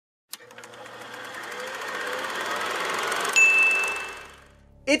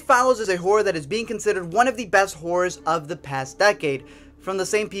It Follows is a horror that is being considered one of the best horrors of the past decade, from the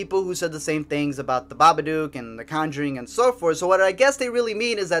same people who said the same things about The Babadook and The Conjuring and so forth. So what I guess they really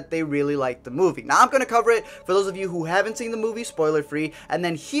mean is that they really like the movie. Now I'm going to cover it for those of you who haven't seen the movie, spoiler free, and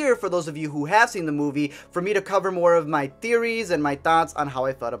then here for those of you who have seen the movie, for me to cover more of my theories and my thoughts on how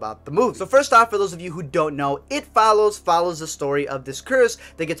I thought about the movie. So first off, for those of you who don't know, It Follows the story of this curse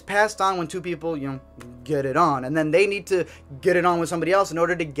that gets passed on when two people, get it on, and then they need to get it on with somebody else in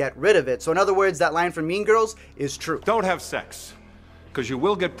order to get rid of it. So in other words, that line from Mean Girls is true. Don't have sex, because you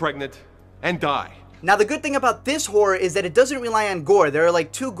will get pregnant and die. Now the good thing about this horror is that it doesn't rely on gore. There are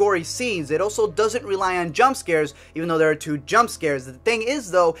like 2 gory scenes. It also doesn't rely on jump scares, even though there are 2 jump scares. The thing is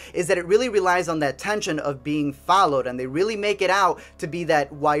though, is that it really relies on that tension of being followed, and they really make it out to be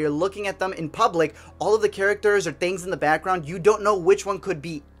that while you're looking at them in public, all of the characters or things in the background, you don't know which one could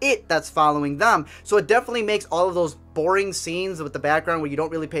be it that's following them. So it definitely makes all of those boring scenes with the background where you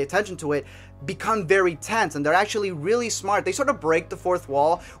don't really pay attention to it become very tense, and they're actually really smart. They sort of break the fourth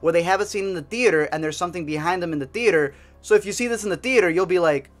wall where they have a scene in the theater and there's something behind them in the theater. So if you see this in the theater, you'll be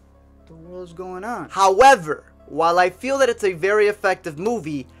like, what's going on? However, while I feel that it's a very effective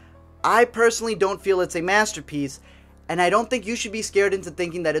movie, I personally don't feel it's a masterpiece, and I don't think you should be scared into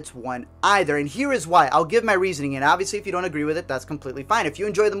thinking that it's one either. And here is why. I'll give my reasoning, and obviously if you don't agree with it, that's completely fine. If you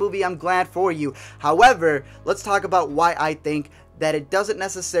enjoy the movie, I'm glad for you. However, let's talk about why I think that it doesn't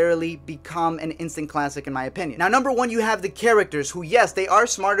necessarily become an instant classic in my opinion. Now, number one, you have the characters who, yes, they are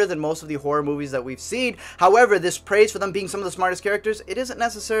smarter than most of the horror movies that we've seen. However, this praise for them being some of the smartest characters, it isn't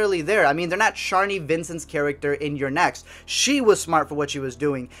necessarily there. I mean, they're not Sharni Vincent's character in You're Next. She was smart for what she was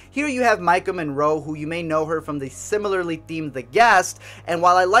doing. Here you have Micah Monroe, who you may know her from the similarly themed The Guest, and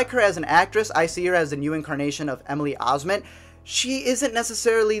while I like her as an actress, I see her as a new incarnation of Emily Osment. She isn't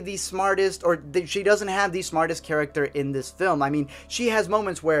necessarily the smartest, or she doesn't have the smartest character in this film. I mean, she has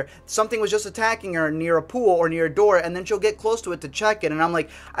moments where something was just attacking her near a pool or near a door, and then she'll get close to it to check it, and I'm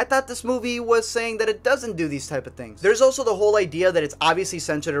like, I thought this movie was saying that it doesn't do these type of things. There's also the whole idea that it's obviously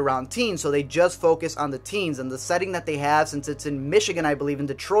centered around teens, so they just focus on the teens, and the setting that they have, since it's in Michigan, I believe, in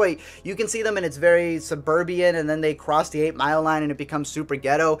Detroit, you can see them and it's very suburban, and then they cross the 8 Mile line and it becomes super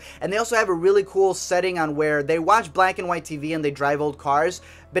ghetto, and they also have a really cool setting on where they watch black and white TV and they drive old cars,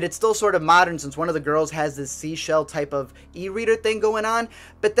 but it's still sort of modern since one of the girls has this seashell type of e-reader thing going on.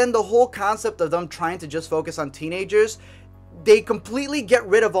 But then the whole concept of them trying to just focus on teenagers, they completely get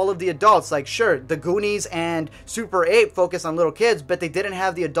rid of all of the adults. Like, sure, the Goonies and Super 8 focus on little kids, but they didn't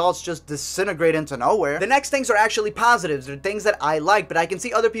have the adults just disintegrate into nowhere. The next things are actually positives. They're things that I like, but I can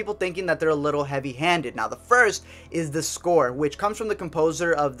see other people thinking that they're a little heavy-handed. Now, the first is the score, which comes from the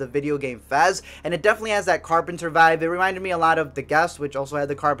composer of the video game Fez, and it definitely has that Carpenter vibe. It reminded me a lot of The Guest, which also had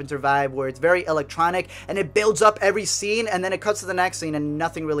the Carpenter vibe, where it's very electronic, and it builds up every scene, and then it cuts to the next scene, and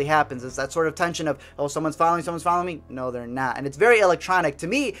nothing really happens. It's that sort of tension of, oh, someone's following me? No, they're not. And it's very electronic. To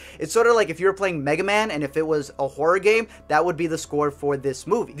me, it's sort of like if you were playing Mega Man and if it was a horror game, that would be the score for this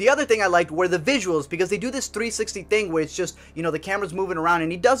movie. The other thing I liked were the visuals, because they do this 360 thing where it's just, the camera's moving around,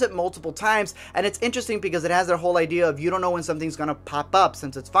 and he does it multiple times, and it's interesting because it has their whole idea of you don't know when something's gonna pop up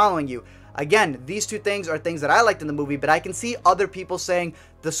since it's following you. Again, these 2 things are things that I liked in the movie, but I can see other people saying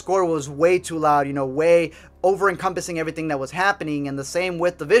the score was way too loud, way over-encompassing everything that was happening, and the same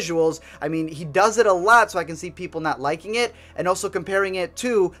with the visuals. I mean, he does it a lot, so I can see people not liking it, and also comparing it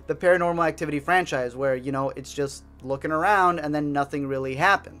to the Paranormal Activity franchise, where, it's just looking around and then nothing really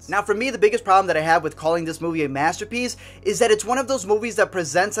happens. Now, for me, the biggest problem that I have with calling this movie a masterpiece is that it's one of those movies that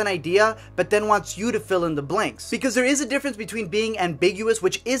presents an idea but then wants you to fill in the blanks. Because there is a difference between being ambiguous,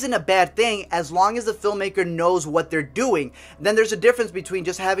 which isn't a bad thing as long as the filmmaker knows what they're doing. Then there's a difference between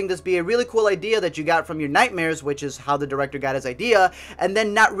just having this be a really cool idea that you got from your nightmares, which is how the director got his idea, and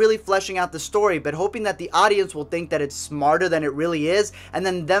then not really fleshing out the story, but hoping that the audience will think that it's smarter than it really is, and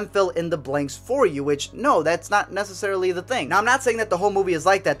then them fill in the blanks for you, which, no, that's not necessarily the thing. Now, I'm not saying that the whole movie is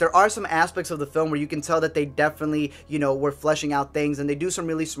like that. There are some aspects of the film where you can tell that they definitely, were fleshing out things, and they do some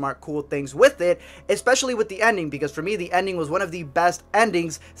really smart, cool things with it, especially with the ending, because for me, the ending was one of the best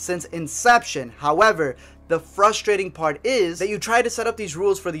endings since Inception. However, the frustrating part is that you try to set up these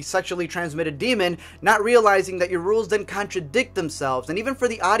rules for the sexually transmitted demon, not realizing that your rules then contradict themselves. And even for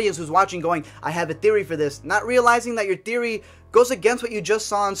the audience who's watching going, I have a theory for this, not realizing that your theory goes against what you just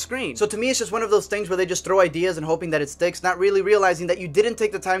saw on screen. So to me, it's just one of those things where they just throw ideas and hoping that it sticks, not really realizing that you didn't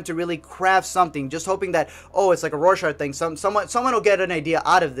take the time to really craft something, just hoping that, oh, it's like a Rorschach thing, someone will get an idea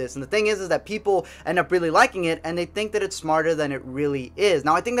out of this. And the thing is that people end up really liking it, and they think that it's smarter than it really is.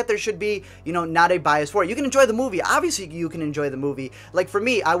 Now, I think that there should be, you know, not a bias for it. You can enjoy the movie. Obviously, you can enjoy the movie. Like for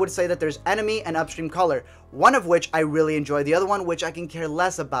me, I would say that there's Enemy and Upstream Color, one of which I really enjoy, the other one which I can care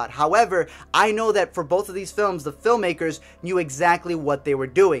less about. However, I know that for both of these films, the filmmakers knew exactly what they were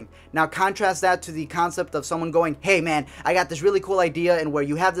doing. Now contrast that to the concept of someone going, hey man, I got this really cool idea, and where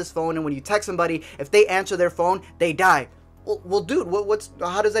you have this phone, and when you text somebody, if they answer their phone, they die. Well, dude,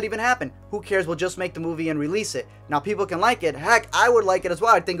 how does that even happen? Who cares? We'll just make the movie and release it. Now, people can like it. Heck, I would like it as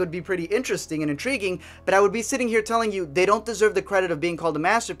well. I think it would be pretty interesting and intriguing, but I would be sitting here telling you they don't deserve the credit of being called a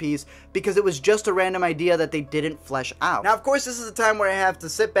masterpiece because it was just a random idea that they didn't flesh out. Now, of course, this is a time where I have to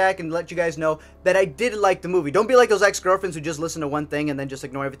sit back and let you guys know that I did like the movie. Don't be like those ex-girlfriends who just listen to one thing and then just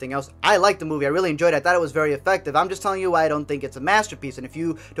ignore everything else. I liked the movie. I really enjoyed it. I thought it was very effective. I'm just telling you why I don't think it's a masterpiece, and if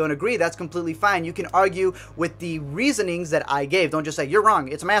you don't agree, that's completely fine. You can argue with the reasonings that I gave. Don't just say, you're wrong,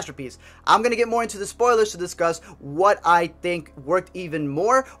 it's a masterpiece. I'm going to get more into the spoilers to discuss what I think worked even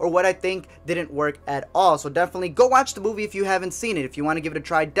more or what I think didn't work at all. So definitely go watch the movie if you haven't seen it. If you want to give it a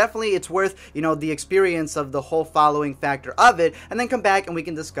try, definitely it's worth, you know, the experience of the whole following factor of it, and then come back and we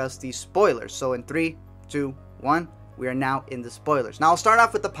can discuss these spoilers. So in 3, 2, 1, we are now in the spoilers. Now I'll start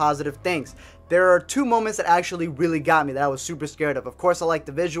off with the positive things. There are two moments that actually really got me that I was super scared of. Of course, I like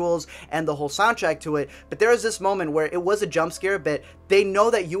the visuals and the whole soundtrack to it, but there is this moment where it was a jump scare, but they know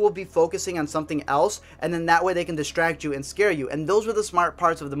that you will be focusing on something else, and then that way they can distract you and scare you. And those were the smart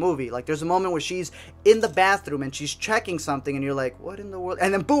parts of the movie. Like, there's a moment where she's in the bathroom and she's checking something, and you're like, what in the world?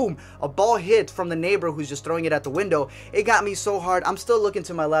 And then boom, a ball hits from the neighbor who's just throwing it at the window. It got me so hard. I'm still looking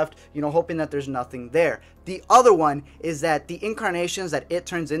to my left, you know, hoping that there's nothing there. The other one is that the incarnations that it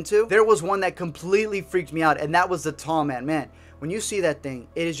turns into, there was one that completely freaked me out, and that was the tall man. Man, when you see that thing,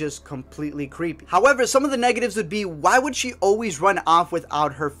 it is just completely creepy. However, some of the negatives would be, why would she always run off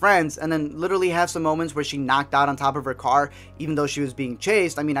without her friends and then literally have some moments where she knocked out on top of her car even though she was being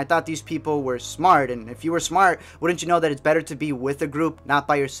chased? I mean, I thought these people were smart, and if you were smart, wouldn't you know that it's better to be with a group, not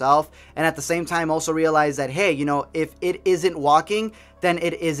by yourself? And at the same time also realize that, hey, you know, if it isn't walking, then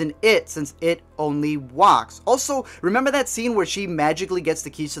it isn't it, since it only walks. Also, remember that scene where she magically gets the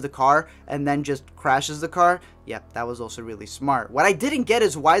keys to the car and then just crashes the car? Yep, that was also really smart. What I didn't get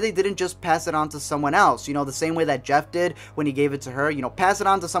is why they didn't just pass it on to someone else. You know, the same way that Jeff did when he gave it to her. You know, pass it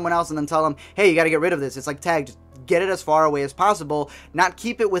on to someone else and then tell them, hey, you gotta get rid of this. It's like tag, just get it as far away as possible, not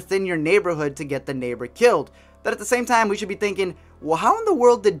keep it within your neighborhood to get the neighbor killed. But at the same time, we should be thinking, well, how in the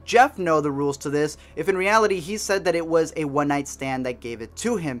world did Jeff know the rules to this if in reality he said that it was a one-night stand that gave it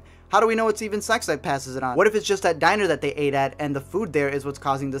to him? How do we know it's even sex that passes it on? What if it's just that diner that they ate at and the food there is what's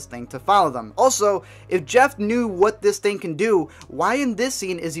causing this thing to follow them? Also, if Jeff knew what this thing can do, why in this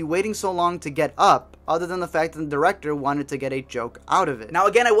scene is he waiting so long to get up, other than the fact that the director wanted to get a joke out of it? Now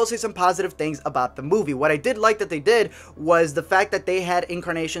again, I will say some positive things about the movie. What I did like that they did was the fact that they had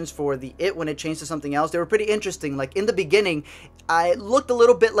incarnations for the it when it changed to something else. They were pretty interesting. Like in the beginning, I looked a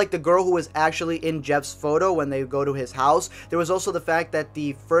little bit like the girl who was actually in Jeff's photo when they go to his house. There was also the fact that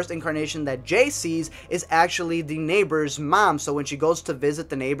the first incarnation that Jay sees is actually the neighbor's mom. So when she goes to visit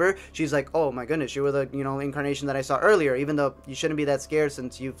the neighbor, she's like, oh my goodness, you were the, you know, incarnation that I saw earlier, even though you shouldn't be that scared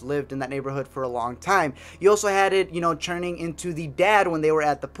since you've lived in that neighborhood for a long time. You also had it, you know, turning into the dad when they were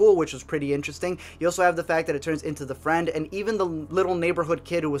at the pool, which was pretty interesting. You also have the fact that it turns into the friend and even the little neighborhood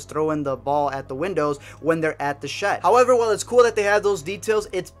kid who was throwing the ball at the windows when they're at the shed. However, while it's cool that they have those details,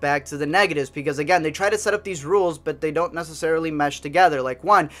 it's back to the negatives, because again, they try to set up these rules, but they don't necessarily mesh together. Like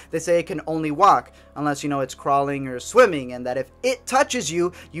one, they say it can only walk unless, you know, it's crawling or swimming, and that if it touches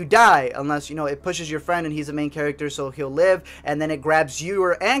you, you die, unless, you know, it pushes your friend and he's a main character, so he'll live, and then it grabs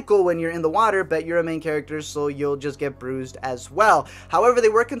your ankle when you're in the water, but you're a main character, so you'll just get bruised as well. However, they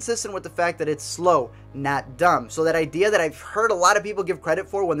were consistent with the fact that it's slow, not dumb. So that idea that I've heard a lot of people give credit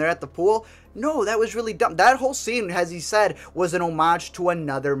for when they're at the pool, no, that was really dumb. That whole scene, as he said, was an homage to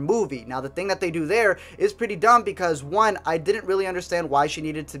another movie. Now, the thing that they do there is pretty dumb because, one, I didn't really understand why she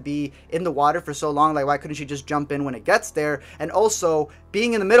needed to be in the water for so long. Like, why couldn't she just jump in when it gets there? And also,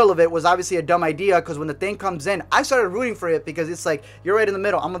 being in the middle of it was obviously a dumb idea, because when the thing comes in, I started rooting for it because it's like, you're right in the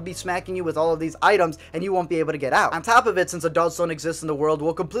middle. I'm going to be smacking you with all of these items and you won't be able to get out. On top of it, since adults don't exist in the world,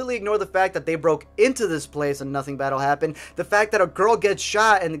 we'll completely ignore the fact that they broke into this place and nothing bad will happen. The fact that a girl gets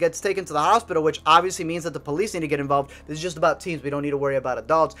shot and gets taken to the hospital, which obviously means that the police need to get involved. This is just about teens. We don't need to worry about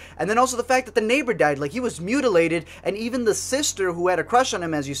adults. And then also the fact that the neighbor died. Like, he was mutilated, and even the sister who had a crush on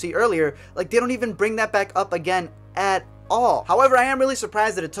him, as you see earlier, like, they don't even bring that back up again at all. However, I am really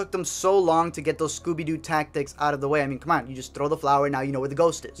surprised that it took them so long to get those Scooby-Doo tactics out of the way. I mean, come on, you just throw the flower, now you know where the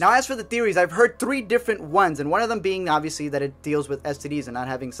ghost is. Now, as for the theories, I've heard 3 different ones, and one of them being obviously that it deals with STDs and not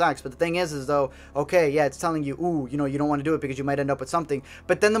having sex. But the thing is though, okay, yeah, it's telling you, ooh, you know, you don't want to do it because you might end up with something.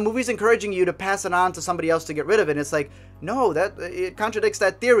 But then the movie's encouraging you to pass it on to somebody else to get rid of it. And it's like, no, it contradicts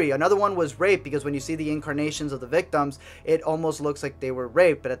that theory. Another one was rape, because when you see the incarnations of the victims, it almost looks like they were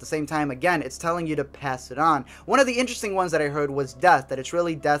raped. But at the same time, again, it's telling you to pass it on. One of the interesting ones that I heard was death, that it's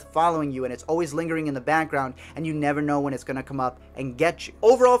really death following you and it's always lingering in the background and you never know when it's going to come up and get you.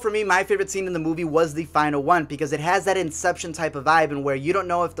 Overall, for me, my favorite scene in the movie was the final one, because it has that Inception type of vibe, and where you don't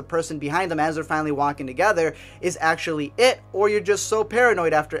know if the person behind them as they're finally walking together is actually it, or you're just so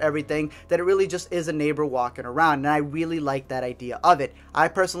paranoid after everything that it really just is a neighbor walking around. And I really like that idea of it. I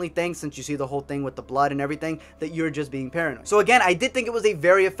personally think, since you see the whole thing with the blood and everything, that you're just being paranoid. So again, I did think it was a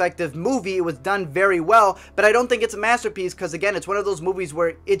very effective movie. It was done very well, but I don't think it's a masterpiece, because again, it's one of those movies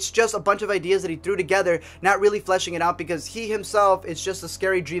where it's just a bunch of ideas that he threw together, not really fleshing it out, because he himself, it's just a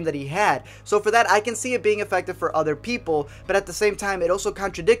scary dream that he had. So for that, I can see it being effective for other people, but at the same time, it also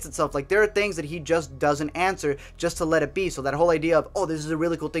contradicts itself. Like, there are things that he just doesn't answer just to let it be. So that whole idea of, oh, this is a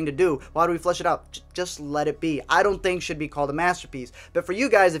really cool thing to do, why do we flesh it out? Just let it be. I don't think should be called a masterpiece. But for you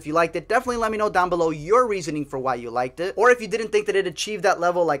guys, if you liked it, definitely let me know down below your reasoning for why you liked it, or if you didn't think that it achieved that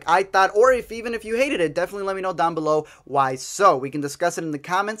level like I thought, or even if you hated it, definitely let me know down below why so. We can discuss it in the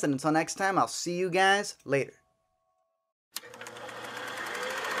comments, and until next time, I'll see you guys later.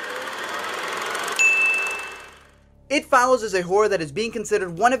 It Follows is a horror that is being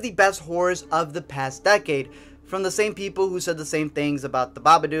considered one of the best horrors of the past decade, from the same people who said the same things about the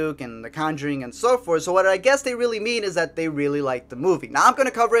Babadook and the Conjuring and so forth. So what I guess they really mean is that they really like the movie. Now, I'm going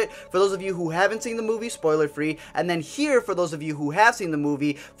to cover it for those of you who haven't seen the movie, spoiler free, and then here for those of you who have seen the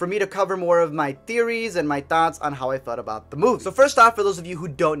movie, for me to cover more of my theories and my thoughts on how I felt about the movie. So first off, for those of you who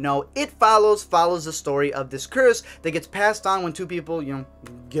don't know, It follows the story of this curse that gets passed on when two people, you know,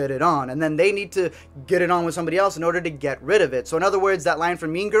 get it on, and then they need to get it on with somebody else in order to get rid of it. So in other words, that line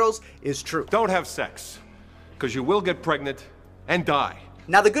from Mean Girls is true. Don't have sex, because you will get pregnant and die.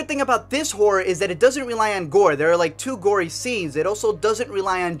 Now, the good thing about this horror is that it doesn't rely on gore. There are like 2 gory scenes. It also doesn't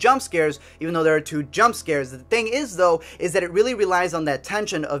rely on jump scares, even though there are 2 jump scares. The thing is, though, is that it really relies on that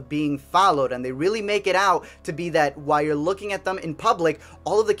tension of being followed, and they really make it out to be that while you're looking at them in public,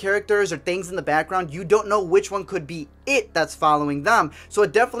 all of the characters or things in the background, you don't know which one could be it that's following them. So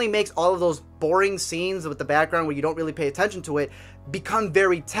it definitely makes all of those boring scenes with the background where you don't really pay attention to it become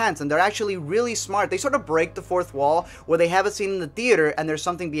very tense. And they're actually really smart. They sort of break the 4th wall, where they have a scene in the theater and there's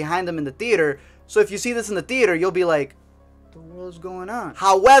something behind them in the theater. So if you see this in the theater, you'll be like, what the world's going on?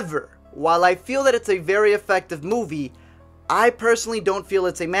 However, while I feel that it's a very effective movie, I personally don't feel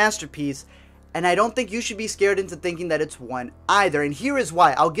it's a masterpiece, and I don't think you should be scared into thinking that it's one either. And here is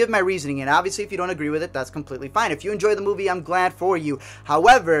why. I'll give my reasoning, and obviously if you don't agree with it, that's completely fine. If you enjoy the movie, I'm glad for you.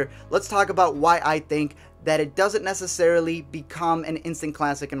 However, let's talk about why I think that it doesn't necessarily become an instant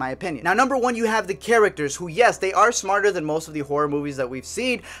classic in my opinion. Now, number one, you have the characters who, yes, they are smarter than most of the horror movies that we've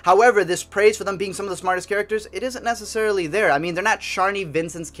seen. However, this praise for them being some of the smartest characters, it isn't necessarily there. I mean, they're not Sharni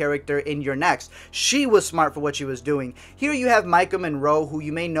Vincent's character in You're Next. She was smart for what she was doing. Here you have Micah Monroe, who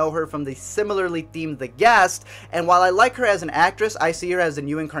you may know her from the similarly themed The Guest, and while I like her as an actress, I see her as a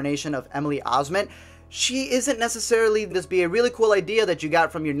new incarnation of Emily Osment. She isn't necessarily this be a really cool idea that you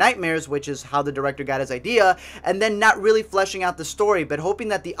got from your nightmares, which is how the director got his idea, and then not really fleshing out the story, but hoping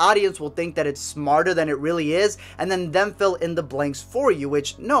that the audience will think that it's smarter than it really is, and then them fill in the blanks for you,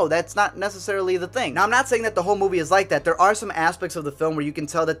 which, no, that's not necessarily the thing. Now, I'm not saying that the whole movie is like that. There are some aspects of the film where you can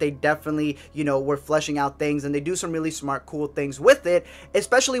tell that they definitely, you know, were fleshing out things, and they do some really smart, cool things with it,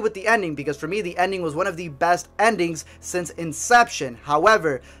 especially with the ending, because for me, the ending was one of the best endings since Inception.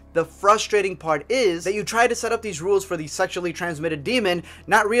 However, the frustrating part is that you try to set up these rules for the sexually transmitted demon,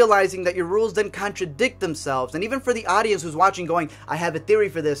 not realizing that your rules then contradict themselves. And even for the audience who's watching going, I have a theory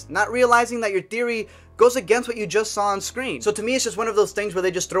for this, not realizing that your theory goes against what you just saw on screen. So to me, it's just one of those things where they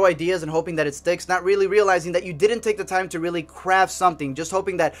just throw ideas and hoping that it sticks, not really realizing that you didn't take the time to really craft something, just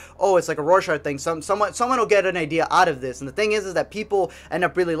hoping that, oh, it's like a Rorschach thing, someone will get an idea out of this. And the thing is that people end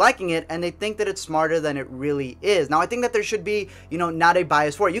up really liking it, and they think that it's smarter than it really is. Now, I think that there should be, you know, not a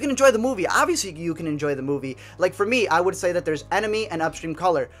bias for it. You can enjoy the movie. Obviously, you can enjoy the movie. Like for me, I would say that there's Enemy and Upstream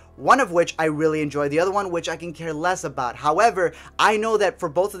Color, one of which I really enjoy, the other one which I can care less about. However, I know that for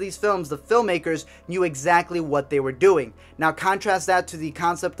both of these films, the filmmakers knew exactly what they were doing. Now, contrast that to the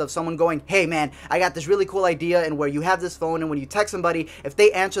concept of someone going, hey man, I got this really cool idea, and where you have this phone, and when you text somebody, if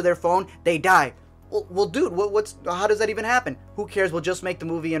they answer their phone, they die. Well, dude, how does that even happen? Who cares? We'll just make the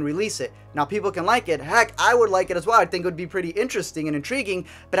movie and release it. Now, people can like it. Heck, I would like it as well. I think it would be pretty interesting and intriguing,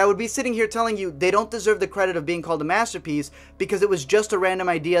 but I would be sitting here telling you they don't deserve the credit of being called a masterpiece because it was just a random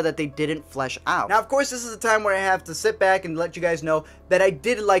idea that they didn't flesh out. Now, of course, this is the time where I have to sit back and let you guys know that I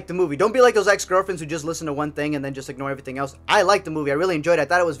did like the movie. Don't be like those ex-girlfriends who just listen to one thing and then just ignore everything else. I liked the movie. I really enjoyed it. I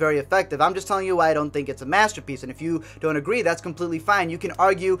thought it was very effective. I'm just telling you why I don't think it's a masterpiece, and if you don't agree, that's completely fine. You can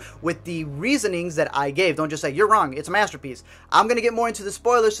argue with the reasonings that I gave. Don't just say, you're wrong, it's a masterpiece. I'm going to get more into the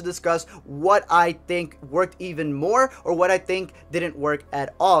spoilers to discuss what I think worked even more or what I think didn't work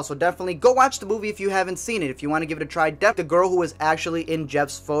at all. So definitely go watch the movie if you haven't seen it. If you want to give it a try, the girl who was actually in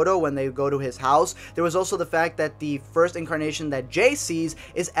Jeff's photo when they go to his house. There was also the fact that the first incarnation that Jay sees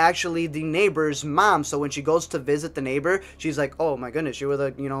is actually the neighbor's mom. So when she goes to visit the neighbor, she's like, oh my goodness, you were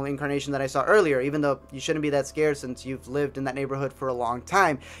the, incarnation that I saw earlier, even though you shouldn't be that scared since you've lived in that neighborhood for a long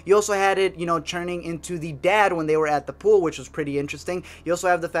time. You also had it, turning into the dad when they were at the pool, which was pretty interesting. You also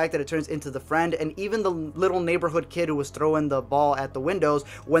have the fact that it turns into the friend and even the little neighborhood kid who was throwing the ball at the windows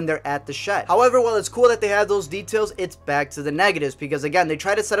when they're at the shed. However, while it's cool that they have those details, it's back to the negatives because, again, they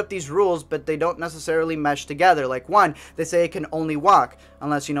try to set up these rules, but they don't necessarily mesh together. Like, one, they say it can only walk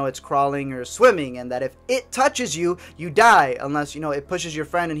unless, it's crawling or swimming, and that if it touches you, you die, unless, it pushes your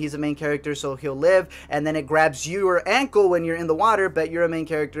friend and he's a main character, so he'll live, and then it grabs your ankle when you're in the water, but you're a main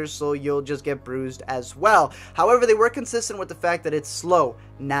character, so you'll just get bruised as well. However, they were consistent with the fact that it's slow,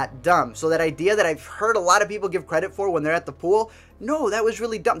 not dumb. So that idea that I've heard a lot of people give credit for when they're at the pool, no, that was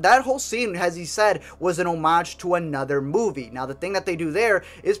really dumb. That whole scene, as he said, was an homage to another movie. Now, the thing that they do there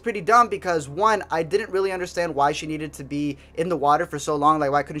is pretty dumb because, one, I didn't really understand why she needed to be in the water for so long.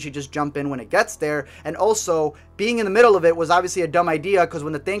 Like, why couldn't she just jump in when it gets there? And also, being in the middle of it was obviously a dumb idea because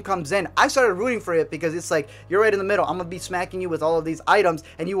when the thing comes in, I started rooting for it because it's like, you're right in the middle. I'm going to be smacking you with all of these items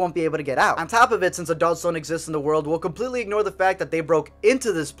and you won't be able to get out. On top of it, since adults don't exist in the world, we'll completely ignore the fact that they broke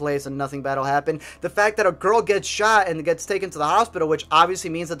into this place and nothing bad will happen. The fact that a girl gets shot and gets taken to the hospital, which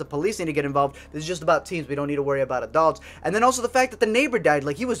obviously means that the police need to get involved. This is just about teens. We don't need to worry about adults. And then also the fact that the neighbor died.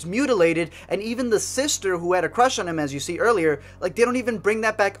 Like, he was mutilated, and even the sister who had a crush on him, as you see earlier, like, they don't even bring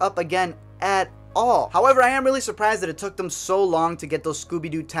that back up again at all. However, I am really surprised that it took them so long to get those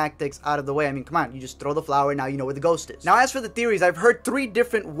Scooby-Doo tactics out of the way. I mean, come on, you just throw the flower, now you know where the ghost is. Now, as for the theories, I've heard 3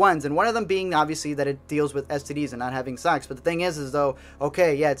 different ones, and one of them being, obviously, that it deals with STDs and not having sex. But the thing is though,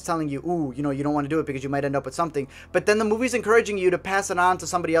 okay, yeah, it's telling you, ooh, you don't want to do it because you might end up with something. But then the movie's encouraging you to pass it on to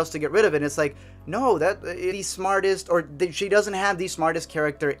somebody else to get rid of it. And it's like, no, that the smartest, or she doesn't have the smartest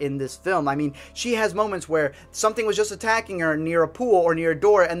character in this film. I mean, she has moments where something was just attacking her near a pool or near a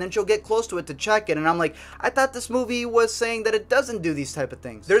door, and then she'll get close to it to check it, and I'm like, I thought this movie was saying that it doesn't do these type of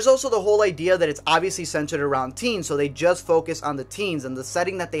things. There's also the whole idea that it's obviously centered around teens, so they just focus on the teens, and the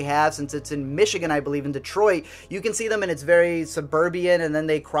setting that they have, since it's in Michigan, I believe, in Detroit, you can see them and it's very suburban, and then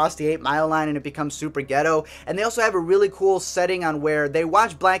they cross the 8-mile line and it becomes super ghetto. And they also have a really cool setting on where they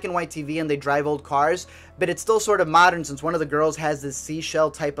watch black and white TV and they drive old cars, but it's still sort of modern since one of the girls has this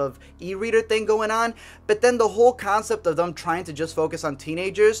seashell type of e-reader thing going on. But then the whole concept of them trying to just focus on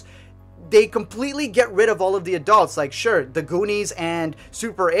teenagers, they completely get rid of all of the adults. Like, sure, the Goonies and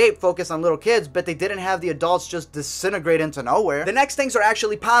Super 8 focus on little kids, but they didn't have the adults just disintegrate into nowhere. The next things are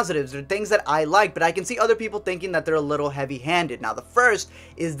actually positives. They're things that I like, but I can see other people thinking that they're a little heavy-handed. Now, the first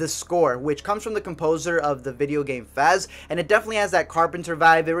is the score, which comes from the composer of the video game Fez, and it definitely has that Carpenter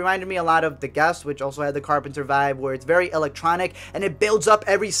vibe. It reminded me a lot of The Guest, which also had the Carpenter vibe, where it's very electronic, and it builds up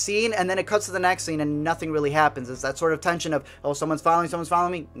every scene, and then it cuts to the next scene, and nothing really happens. It's that sort of tension of, oh, someone's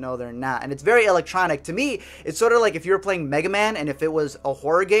following me? No, they're not. And it's very electronic. To me, it's sort of like if you were playing Mega Man and if it was a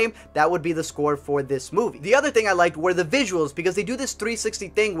horror game, that would be the score for this movie. The other thing I liked were the visuals, because they do this 360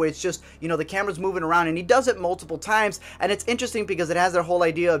 thing where it's just, the camera's moving around, and he does it multiple times, and it's interesting because it has their whole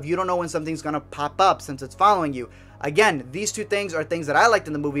idea of you don't know when something's gonna pop up since it's following you. Again, these 2 things are things that I liked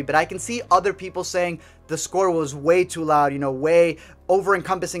in the movie, but I can see other people saying the score was way too loud, way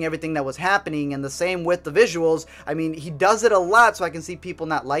over-encompassing everything that was happening, and the same with the visuals. I mean, he does it a lot, so I can see people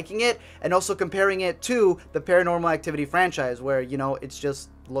not liking it, and also comparing it to the Paranormal Activity franchise, where, it's just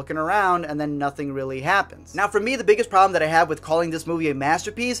looking around and then nothing really happens. Now, for me, the biggest problem that I have with calling this movie a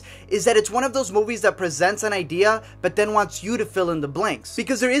masterpiece is that it's one of those movies that presents an idea but then wants you to fill in the blanks.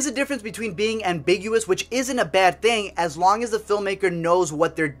 Because there is a difference between being ambiguous, which isn't a bad thing as long as the filmmaker knows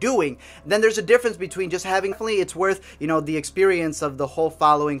what they're doing. Then there's a difference between just having, it's worth, the experience of the whole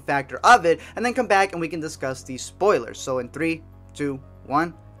following factor of it, and then come back and we can discuss these spoilers. So in 3, 2,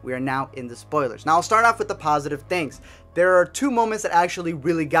 1, we are now in the spoilers. Now, I'll start off with the positive things. there are two moments that actually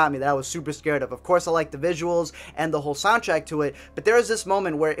really got me that I was super scared of. Of course, I like the visuals and the whole soundtrack to it, but there was this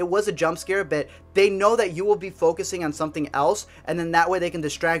moment where it was a jump scare, but they know that you will be focusing on something else, and then that way they can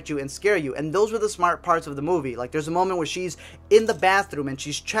distract you and scare you. And those were the smart parts of the movie. Like, there's a moment where she's in the bathroom and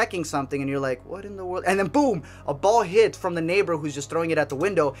she's checking something, and you're like, what in the world? And then boom, a ball hits from the neighbor who's just throwing it at the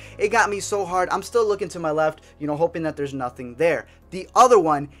window. It got me so hard. I'm still looking to my left, you know, hoping that there's nothing there. The other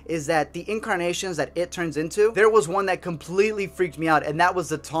one is that the incarnations that it turns into, there was one that completely freaked me out, and that was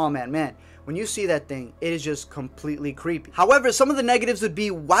the tall man. Man, when you see that thing, it is just completely creepy. However, some of the negatives would be,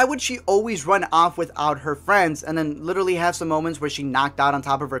 why would she always run off without her friends and then literally have some moments where she knocked out on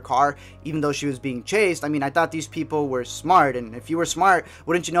top of her car even though she was being chased? I mean, I thought these people were smart, and if you were smart,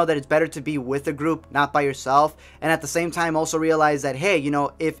 wouldn't you know that it's better to be with a group, not by yourself? And at the same time also realize that, hey, you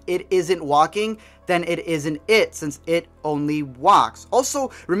know, if it isn't walking, then it isn't it, since it only walks.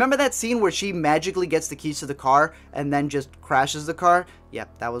 Also, remember that scene where she magically gets the keys to the car and then just crashes the car?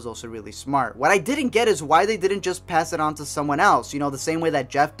 Yep, that was also really smart. What I didn't get is why they didn't just pass it on to someone else. You know, the same way that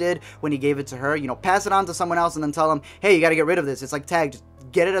Jeff did when he gave it to her. You know, pass it on to someone else and then tell them, hey, you gotta get rid of this. It's like tag, just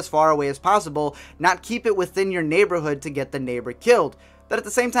get it as far away as possible, not keep it within your neighborhood to get the neighbor killed. But at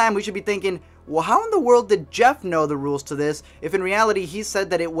the same time, we should be thinking, well, how in the world did Jeff know the rules to this if in reality he said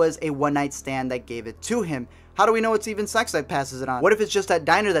that it was a one-night stand that gave it to him? How do we know it's even sex that passes it on? What if it's just that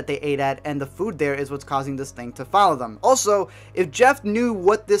diner that they ate at and the food there is what's causing this thing to follow them? Also, if Jeff knew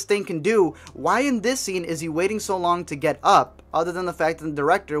what this thing can do, why in this scene is he waiting so long to get up, other than the fact that the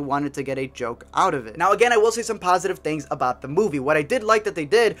director wanted to get a joke out of it? Now again, I will say some positive things about the movie. What I did like that they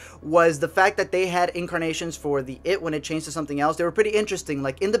did was the fact that they had incarnations for the It when it changed to something else. They were pretty interesting.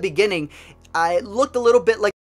 Like in the beginning, I looked a little bit like